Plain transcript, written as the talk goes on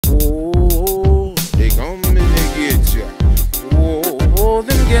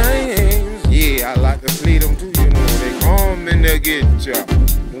get ya.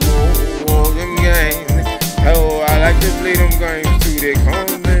 Whoa, them games. Oh, I like to play them games too. They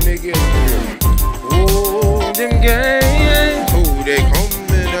come and they get ya. Whoa, them games. Oh, they come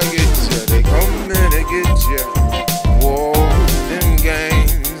and they get ya. They come and they get ya. Whoa, them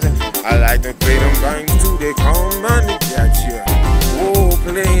games. I like to play them games too. They come and they get ya. Whoa,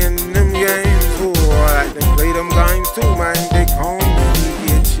 playing them games. Oh, I like to play them games too, man. They come and they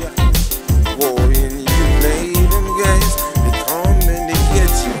get ya. Whoa, and you play them games. They come and they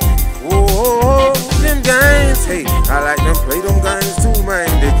get ya. Whoa, them games. Hey, I like to play them games too, man.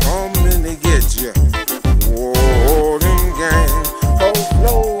 They come and they get ya. Whoa, them games.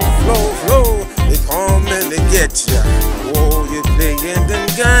 Flow. They come and they get ya. Whoa, you playing them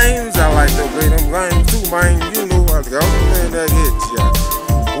games. I like to play them games too, man. You know I come and I get ya.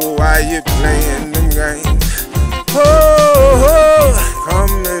 Whoa, why you playing them games? Oh,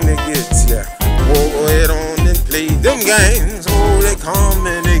 come and they get ya. Whoa, go ahead on and play them games. Oh, they come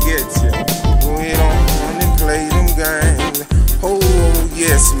and they get ya. Go ahead on and play them games. Oh,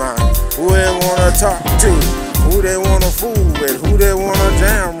 yes, man. Who they wanna talk to? Who they wanna fool with? Who they wanna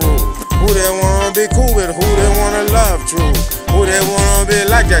jam with? Who they wanna be cool with? Who they wanna love true? Who they wanna be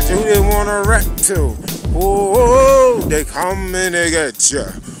like that? Who they wanna rap to? Oh, they come and they get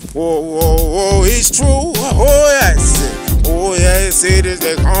ya. Whoa, it's true. Oh, yes, it is.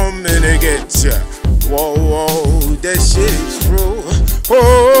 They come and they get ya. Whoa, that shit is true.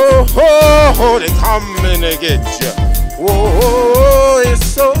 Oh, they come and they get ya. Whoa, it's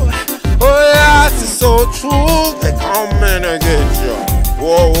so, oh, yes, it's so true. They come and they get ya.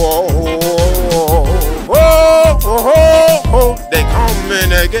 Whoa, they come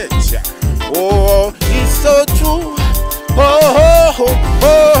and they get ya. Oh, it's so true.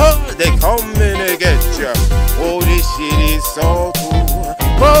 They come and they get ya. Oh, this shit is so true.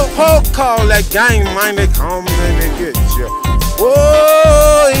 Call that gang, man. They come and they get ya.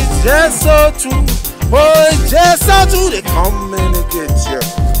 Oh, it's just so true. Oh, it's just so true. They come and they get ya.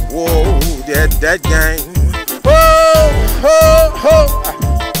 Whoa, that gang.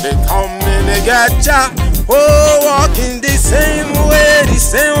 They come and they get ya. Oh, walking the same way, the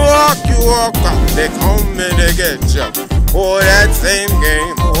same walk you walk up. They come and they get ya. Oh, that same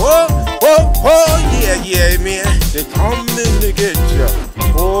game. Yeah, man. They come and they get ya.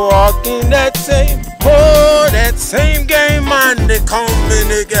 Oh, walking that same game, man. They come and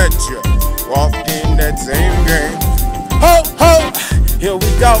they get ya. Walking that same game. Here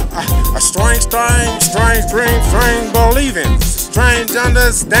we go. A strange dream, strange believing, strange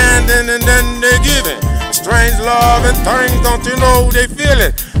understanding, and then they giving. Strange love and things, don't you know they feel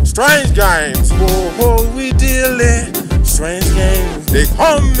it? Strange games, whoa, we dealing. Strange games, they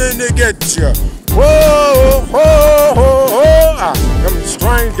come and they get ya. Whoa, them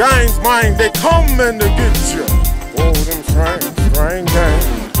strange games, mine, they come and they get ya. Whoa, them strange games.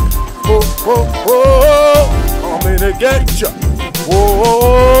 Come and they get ya.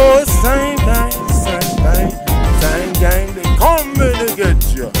 Whoa, same game, they come and they get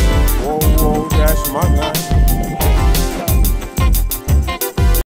ya. Whoa, that's my game.